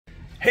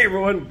Hey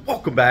everyone,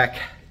 welcome back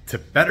to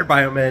Better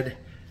Biomed.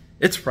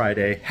 It's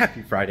Friday.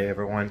 Happy Friday,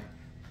 everyone.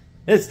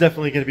 It's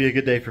definitely going to be a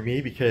good day for me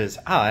because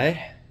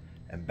I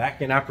am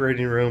back in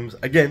operating rooms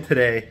again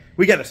today.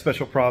 We got a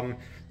special problem.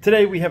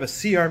 Today we have a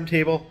C-arm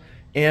table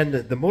and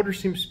the motor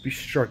seems to be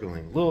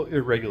struggling a little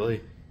irregularly.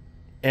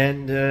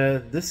 And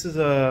this is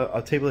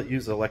a table that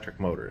uses electric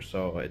motors,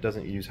 so it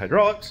doesn't use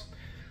hydraulics.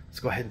 Let's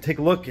go ahead and take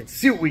a look and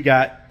see what we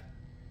got.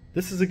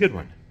 This is a good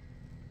one.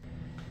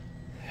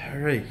 All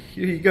right,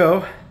 here you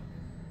go.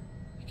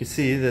 You can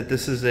see that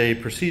this is a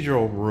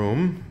procedural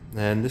room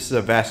and this is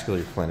a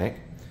vascular clinic.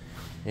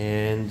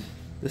 And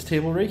this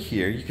table right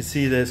here, you can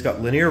see that it's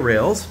got linear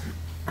rails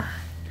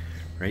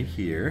right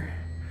here.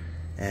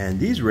 And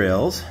these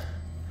rails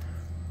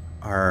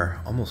are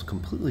almost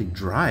completely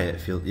dry. It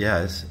feels,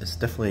 yeah, it's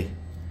definitely,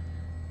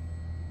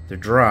 they're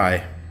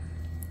dry.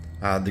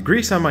 The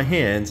grease on my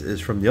hands is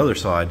from the other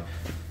side.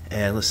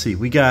 And let's see,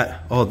 we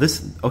got, oh,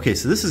 this, okay,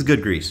 so this is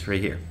good grease right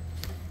here.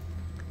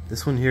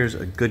 This one here is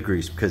a good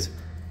grease because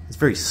it's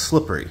very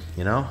slippery,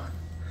 you know?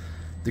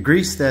 The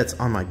grease that's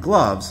on my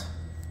gloves,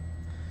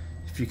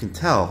 if you can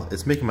tell,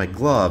 it's making my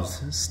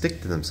gloves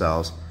stick to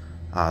themselves.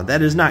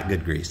 That is not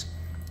good grease.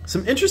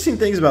 Some interesting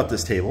things about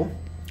this table.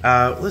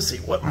 Let's see,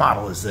 what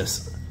model is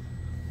this?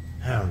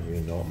 I don't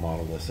even know what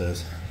model this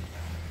is.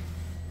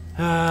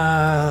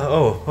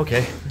 Oh,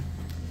 okay.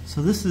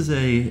 So this is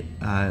a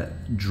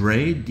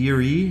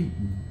DRE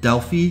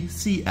Delphi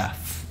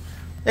CF.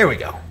 There we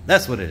go,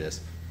 that's what it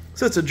is.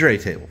 So it's a DRE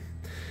table.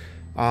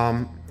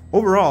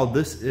 Overall,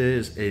 this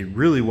is a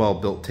really well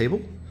built table,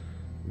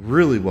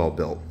 really well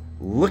built.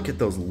 Look at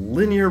those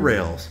linear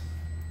rails.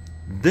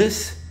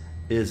 This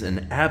is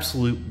an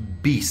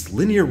absolute beast.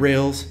 Linear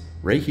rails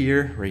right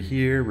here, right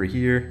here, right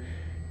here,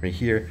 right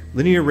here.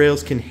 Linear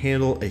rails can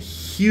handle a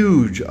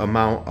huge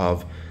amount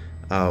of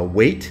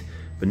weight,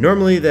 but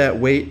normally that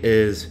weight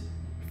is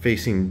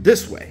facing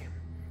this way.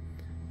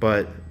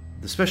 But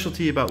the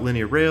specialty about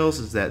linear rails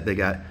is that they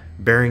got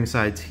bearing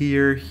sides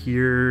here,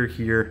 here,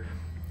 here.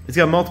 It's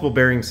got multiple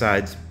bearing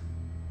sides,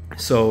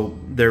 so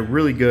they're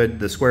really good,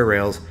 the square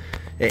rails,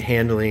 at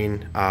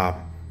handling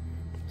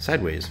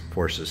sideways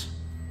forces.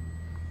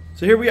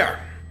 So here we are.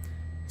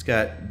 It's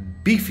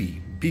got beefy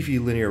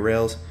linear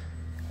rails.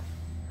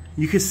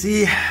 You can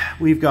see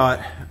we've got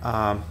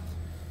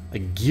a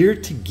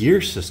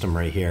gear-to-gear system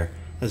right here.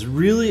 That's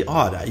really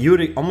odd. You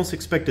would almost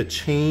expect a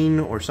chain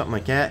or something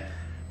like that,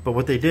 but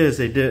what they did is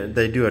they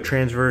do a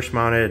transverse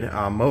mounted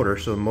motor.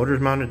 So the motor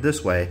is mounted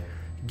this way,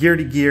 gear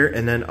to gear,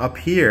 and then up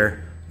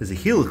here is a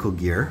helical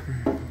gear.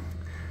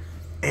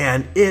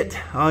 And it,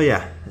 oh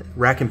yeah,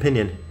 rack and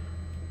pinion.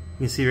 You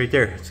can see right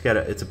there, it's got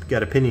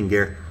a pinion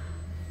gear.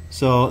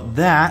 So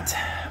that,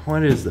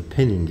 what is the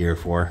pinion gear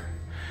for?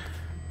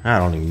 I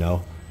don't even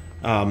know.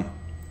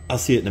 I'll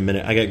see it in a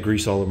minute. I got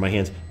grease all over my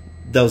hands.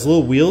 Those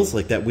little wheels,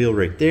 like that wheel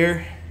right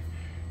there.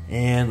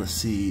 And let's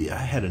see, I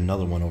had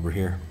another one over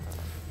here.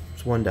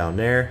 There's one down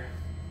there.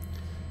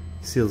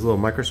 See those little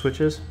micro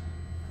switches?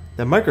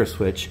 That micro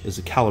switch is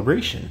a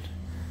calibration,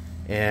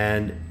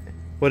 and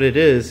what it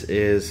is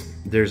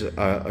there's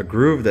a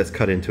groove that's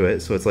cut into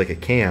it, so it's like a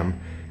cam,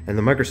 and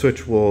the micro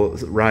switch will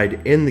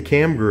ride in the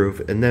cam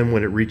groove, and then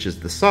when it reaches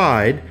the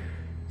side,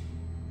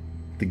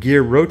 the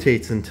gear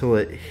rotates until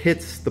it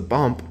hits the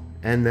bump,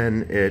 and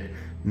then it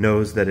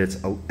knows that it's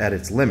at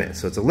its limit.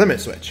 So it's a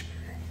limit switch.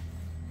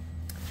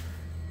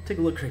 Take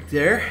a look right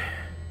there.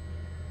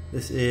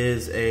 This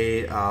is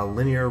a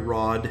linear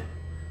rod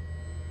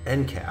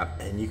end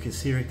cap, and you can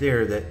see right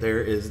there that there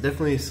is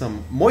definitely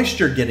some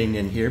moisture getting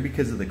in here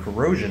because of the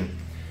corrosion,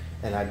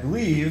 and I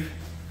believe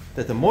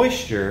that the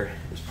moisture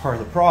is part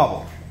of the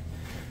problem.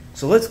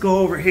 So let's go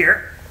over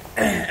here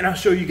and I'll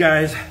show you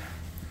guys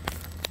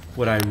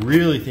what I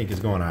really think is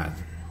going on.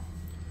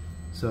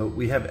 So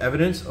we have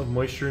evidence of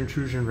moisture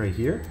intrusion right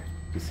here.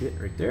 You can see it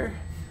right there.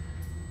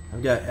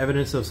 I've got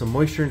evidence of some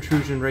moisture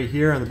intrusion right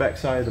here on the back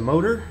side of the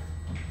motor.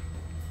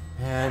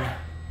 And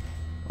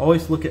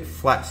always look at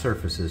flat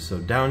surfaces. So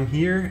down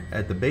here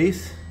at the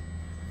base,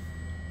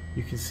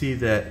 you can see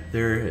that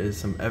there is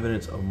some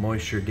evidence of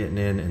moisture getting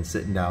in and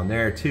sitting down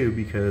there too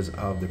because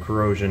of the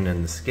corrosion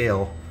and the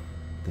scale,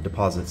 the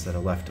deposits that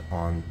are left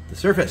on the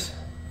surface.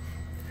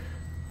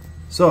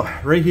 So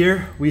right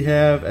here we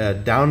have a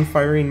down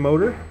firing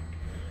motor,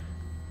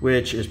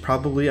 which is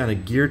probably on a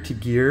gear to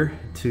gear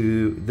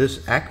to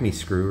this Acme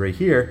screw right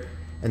here.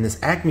 And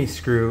this Acme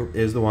screw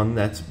is the one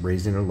that's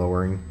raising or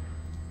lowering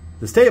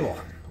this table.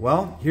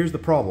 Well, here's the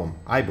problem,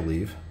 I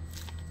believe.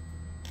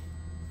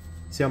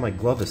 See how my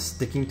glove is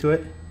sticking to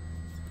it?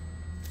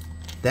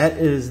 That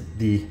is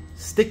the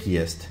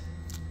stickiest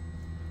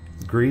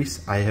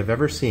grease I have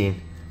ever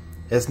seen.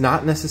 It's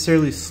not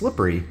necessarily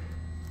slippery,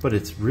 but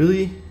it's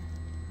really,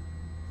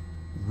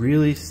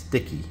 really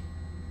sticky.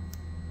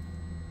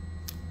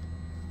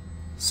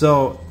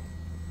 So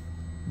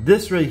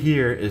this right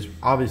here is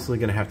obviously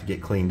going to have to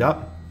get cleaned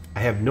up. I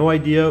have no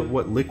idea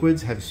what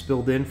liquids have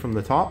spilled in from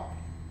the top.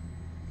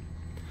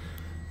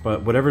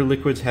 But whatever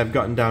liquids have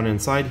gotten down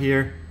inside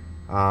here,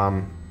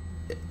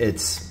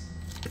 it's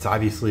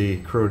obviously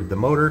corroded the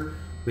motor.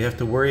 We have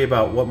to worry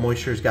about what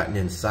moisture has gotten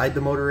inside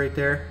the motor right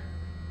there.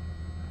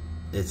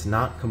 It's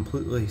not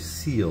completely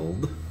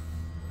sealed,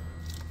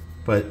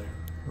 but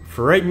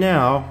for right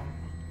now,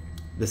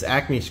 this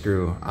Acme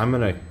screw, I'm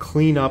gonna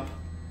clean up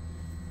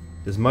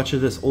as much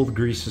of this old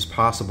grease as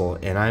possible,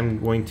 and I'm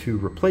going to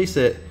replace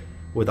it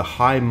with a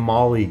high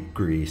moly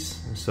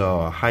grease,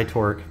 so a high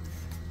torque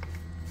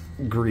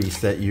grease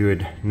that you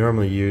would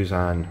normally use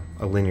on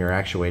a linear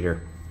actuator,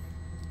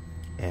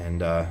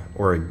 and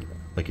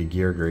like a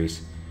gear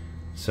grease.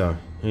 So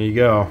here you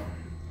go.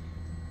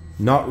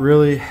 Not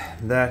really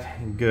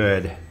that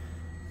good.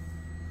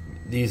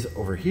 These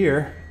over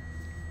here,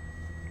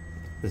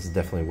 this is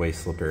definitely way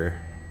slipperier.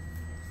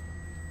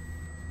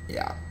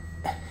 Yeah,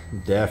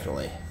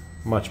 definitely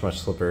much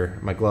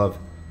slipperier. My glove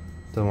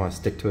doesn't want to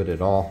stick to it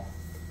at all.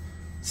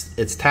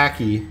 It's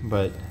tacky,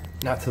 but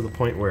not to the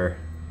point where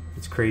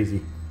it's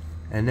crazy.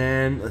 And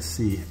then let's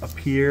see, up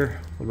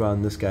here, what about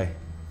on this guy?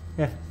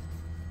 Yeah.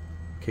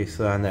 Okay,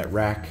 so on that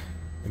rack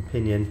and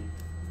pinion,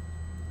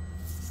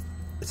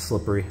 it's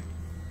slippery.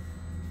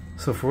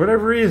 So for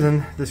whatever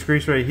reason, this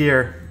grease right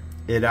here,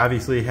 it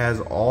obviously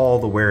has all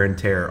the wear and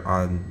tear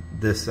on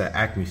this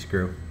Acme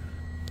screw.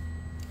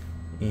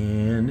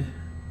 And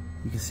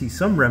you can see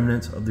some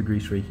remnants of the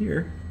grease right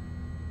here.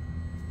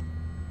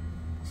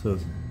 So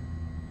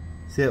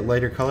see that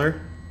lighter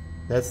color?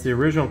 That's the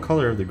original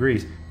color of the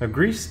grease. Now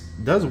grease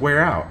does wear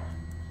out.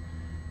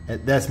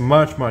 That's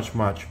much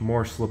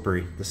more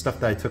slippery. The stuff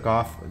that I took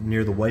off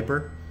near the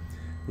wiper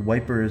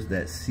is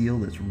that seal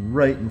that's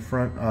right in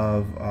front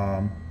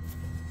of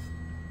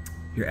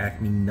your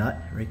Acme nut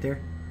right there.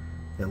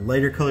 That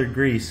lighter colored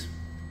grease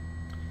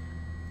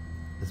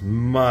is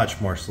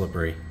much more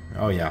slippery.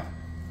 Oh yeah.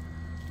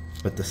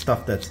 But the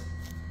stuff that's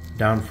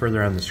down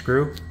further on the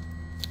screw,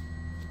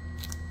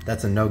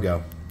 that's a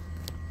no-go.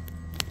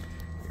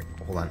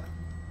 Hold on.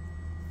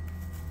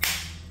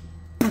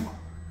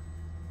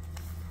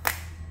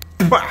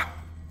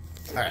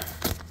 Alright,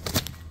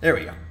 there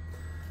we go.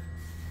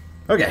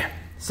 Okay,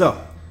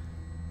 so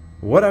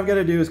what I've got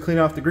to do is clean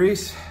off the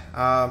grease.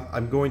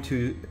 I'm going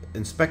to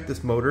inspect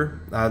this motor.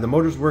 The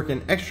motor's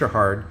working extra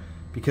hard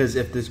because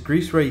if this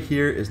grease right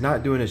here is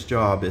not doing its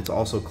job, it's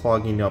also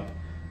clogging up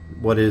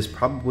what is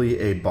probably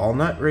a ball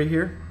nut right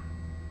here.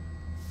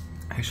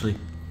 Actually,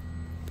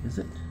 is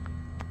it?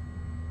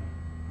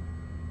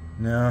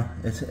 No,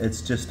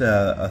 it's just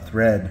a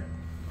thread.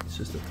 It's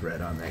just a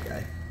thread on that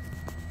guy.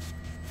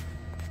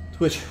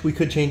 Which we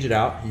could change it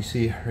out. You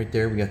see right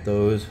there, we got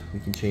those. We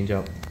can change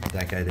out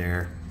that guy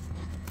there.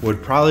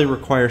 Would probably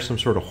require some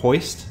sort of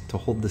hoist to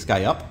hold this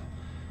guy up.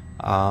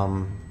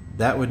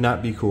 That would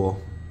not be cool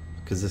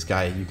because this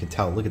guy, you can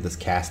tell, look at this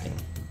casting.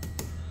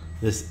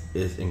 This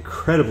is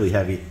incredibly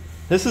heavy.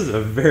 This is a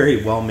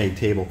very well-made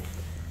table.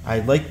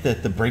 I like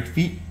that the brake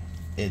feet,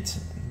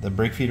 the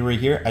brake feet are right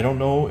here. I don't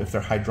know if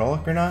they're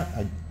hydraulic or not.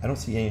 I don't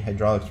see any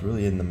hydraulics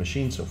really in the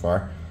machine so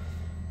far,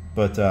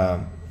 but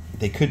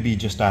they could be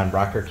just on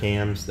rocker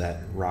cams that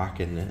rock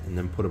and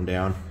then put them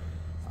down.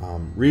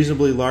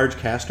 Reasonably large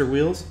caster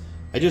wheels.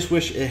 I just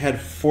wish it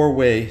had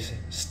four-way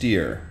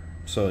steer.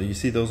 So you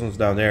see those ones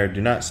down there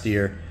do not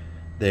steer.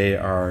 They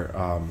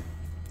are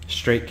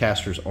straight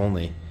casters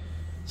only.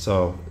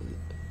 So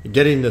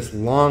getting this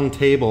long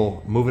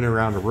table moving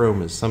around a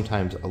room is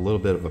sometimes a little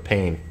bit of a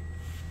pain.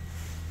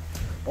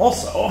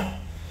 Also,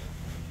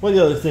 one of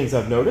the other things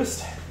I've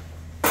noticed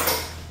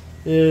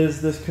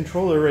is this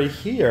controller right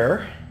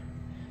here.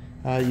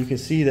 You can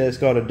see that it's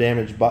got a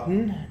damaged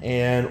button,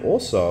 and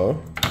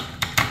also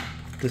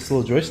this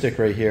little joystick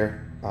right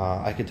here.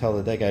 I could tell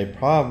that that guy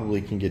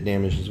probably can get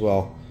damaged as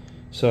well.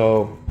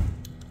 So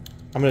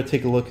I'm going to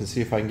take a look and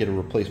see if I can get a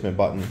replacement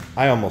button.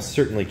 I almost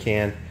certainly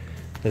can.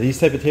 Now these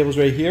type of tables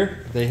right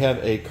here, they have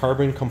a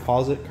carbon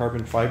composite,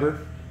 carbon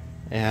fiber,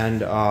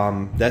 and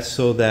that's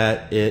so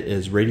that it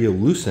is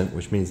radiolucent,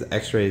 which means the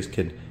x-rays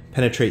can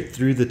penetrate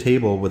through the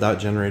table without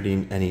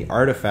generating any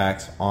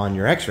artifacts on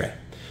your x-ray.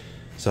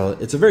 So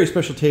it's a very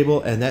special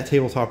table, and that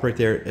tabletop right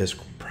there is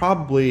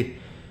probably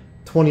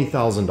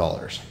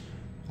 $20,000.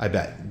 I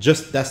bet.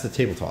 Just that's the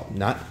tabletop,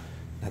 not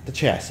the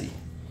chassis.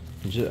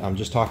 I'm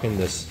just talking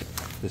this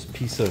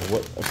piece of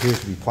what appears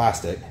to be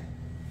plastic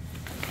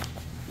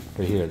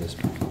right here. This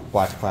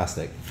black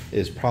plastic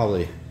is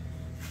probably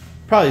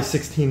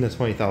 $16,000 to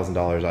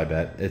 $20,000. I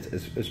bet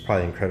it's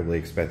probably incredibly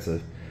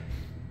expensive,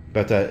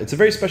 but it's a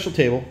very special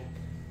table,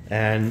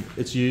 and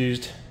it's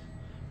used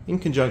in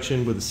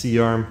conjunction with the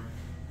C-arm.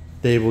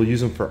 They will use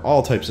them for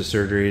all types of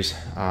surgeries.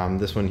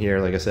 This one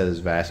here, like I said, is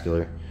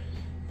vascular,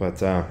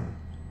 but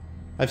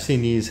I've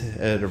seen these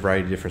at a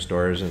variety of different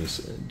stores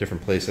and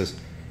different places.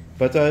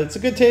 But it's a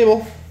good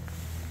table,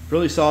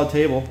 really solid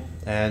table,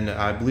 and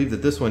I believe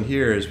that this one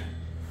here is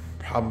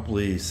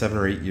probably 7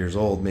 or 8 years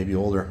old, maybe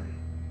older.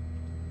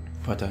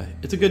 But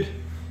it's a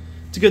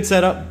good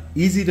setup,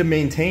 easy to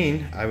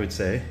maintain, I would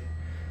say.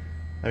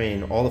 I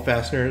mean, all the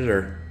fasteners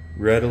are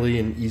readily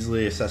and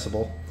easily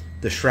accessible.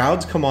 The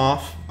shrouds come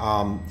off,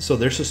 so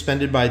they're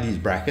suspended by these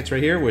brackets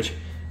right here, which,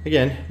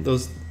 again,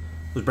 those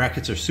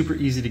brackets are super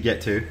easy to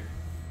get to.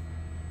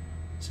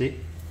 See?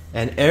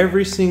 And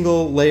every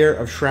single layer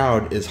of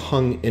shroud is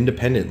hung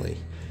independently.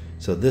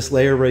 So this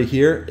layer right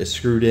here is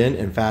screwed in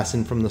and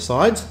fastened from the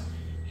sides.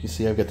 You can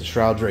see I've got the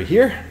shrouds right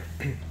here.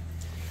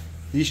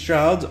 These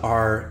shrouds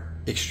are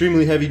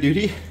extremely heavy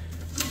duty,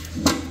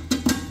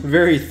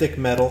 very thick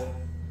metal,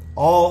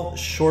 all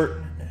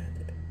short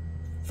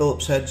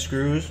Phillips head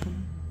screws.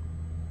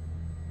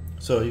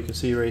 So you can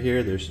see right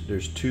here,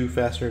 there's two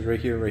fasteners right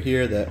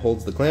here that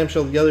holds the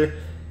clamshell together,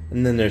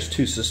 and then there's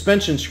two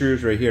suspension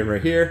screws right here and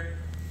right here,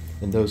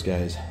 and those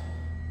guys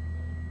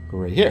go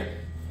right here.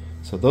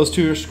 So those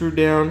two are screwed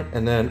down,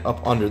 and then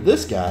up under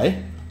this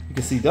guy, you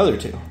can see the other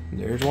two.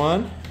 There's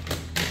one,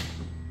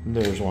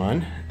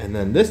 and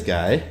then this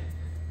guy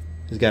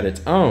has got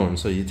its own.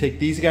 So you take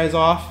these guys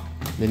off,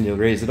 then you'll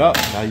raise it up.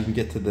 Now you can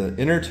get to the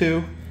inner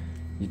two.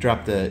 You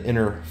drop the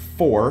inner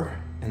four,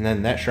 and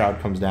then that shroud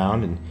comes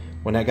down, and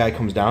when that guy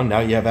comes down, now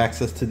you have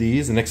access to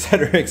these, and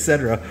etc.,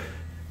 etc.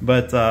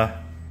 But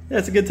yeah,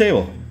 it's a good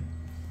table.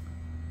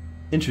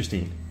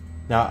 Interesting.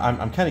 Now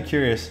I'm kind of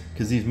curious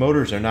because these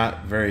motors are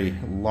not very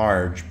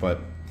large,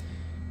 but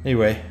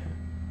anyway,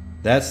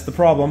 that's the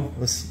problem.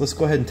 Let's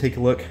go ahead and take a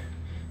look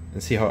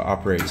and see how it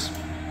operates.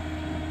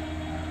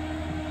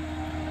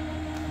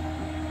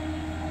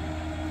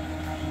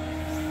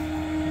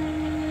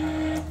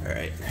 All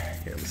right,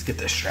 here, let's get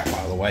this strap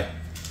out of the way.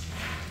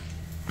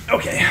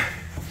 Okay.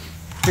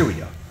 Here we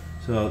go.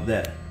 So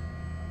that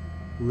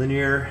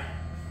linear,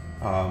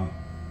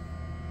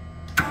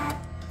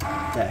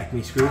 that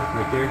Acme screw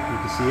right there, you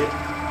can see it.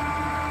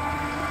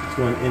 It's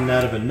going in and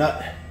out of a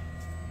nut.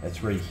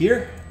 That's right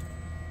here.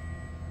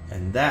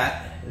 And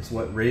that is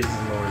what raises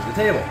and lowers the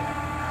table.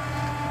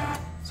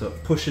 So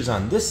it pushes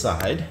on this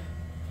side,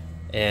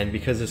 and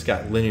because it's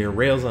got linear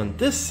rails on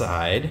this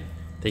side,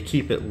 they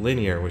keep it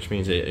linear, which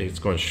means it's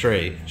going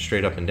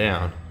straight up and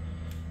down.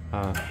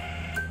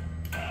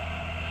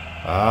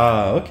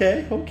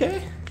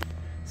 Okay.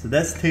 So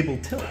that's table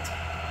tilt.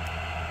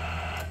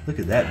 Look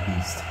at that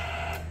beast.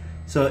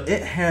 So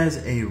it has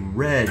a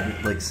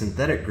red, like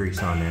synthetic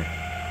grease on there.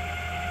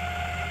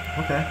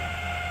 Okay.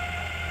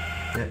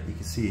 Yeah, you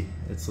can see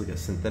it's like a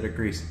synthetic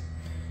grease.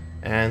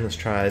 And let's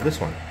try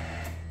this one.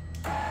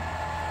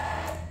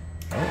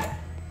 Right.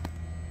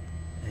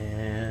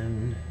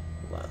 And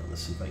hold on,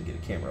 let's see if I can get a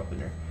camera up in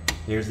there.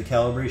 There's the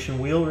calibration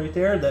wheel right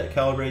there that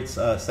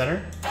calibrates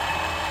center.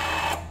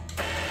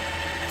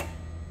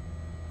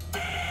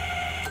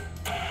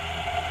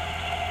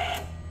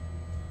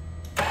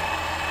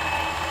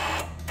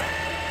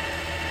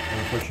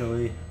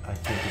 Unfortunately, I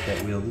can't get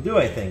that wheel to do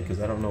anything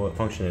because I don't know what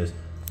function it is.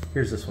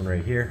 Here's this one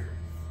right here.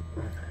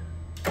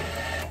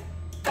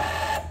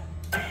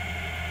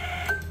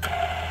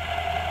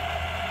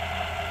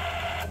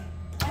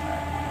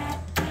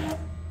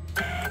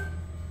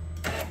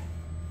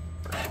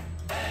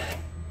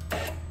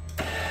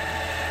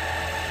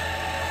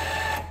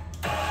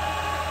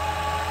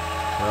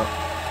 Well,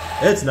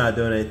 it's not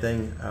doing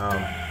anything.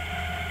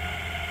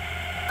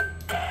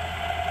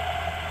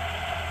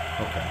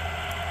 Okay.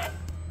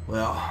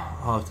 Well,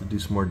 I'll have to do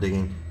some more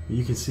digging.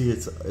 You can see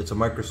it's a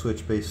micro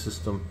switch based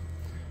system.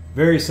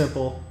 Very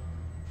simple.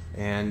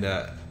 And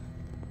I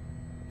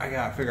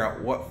gotta figure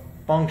out what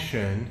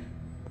function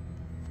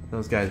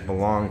those guys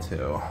belong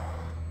to.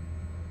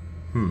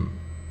 I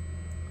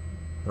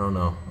don't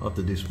know. I'll have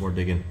to do some more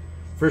digging.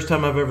 First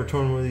time I've ever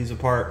torn one of these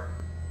apart.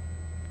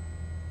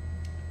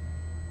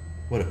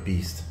 What a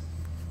beast.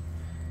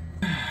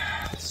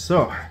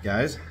 So,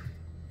 guys,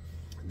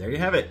 there you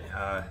have it.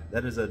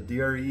 That is a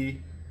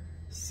DRE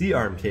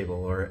C-arm table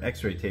or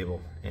X-ray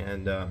table,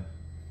 and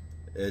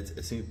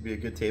it seems to be a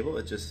good table.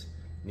 It just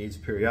needs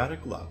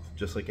periodic love,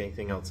 just like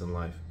anything else in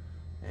life.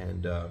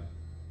 And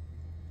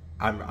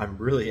I'm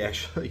really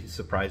actually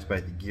surprised by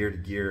the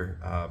gear-to-gear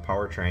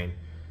powertrain.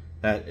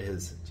 That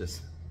is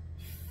just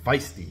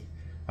feisty.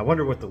 I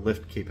wonder what the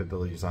lift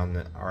capabilities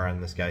are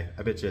on this guy.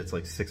 I bet you it's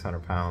like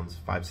 600 pounds,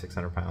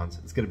 500-600 pounds.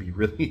 It's going to be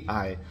really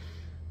high.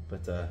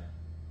 But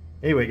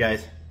anyway,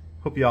 guys,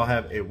 hope you all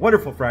have a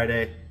wonderful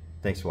Friday.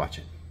 Thanks for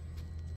watching.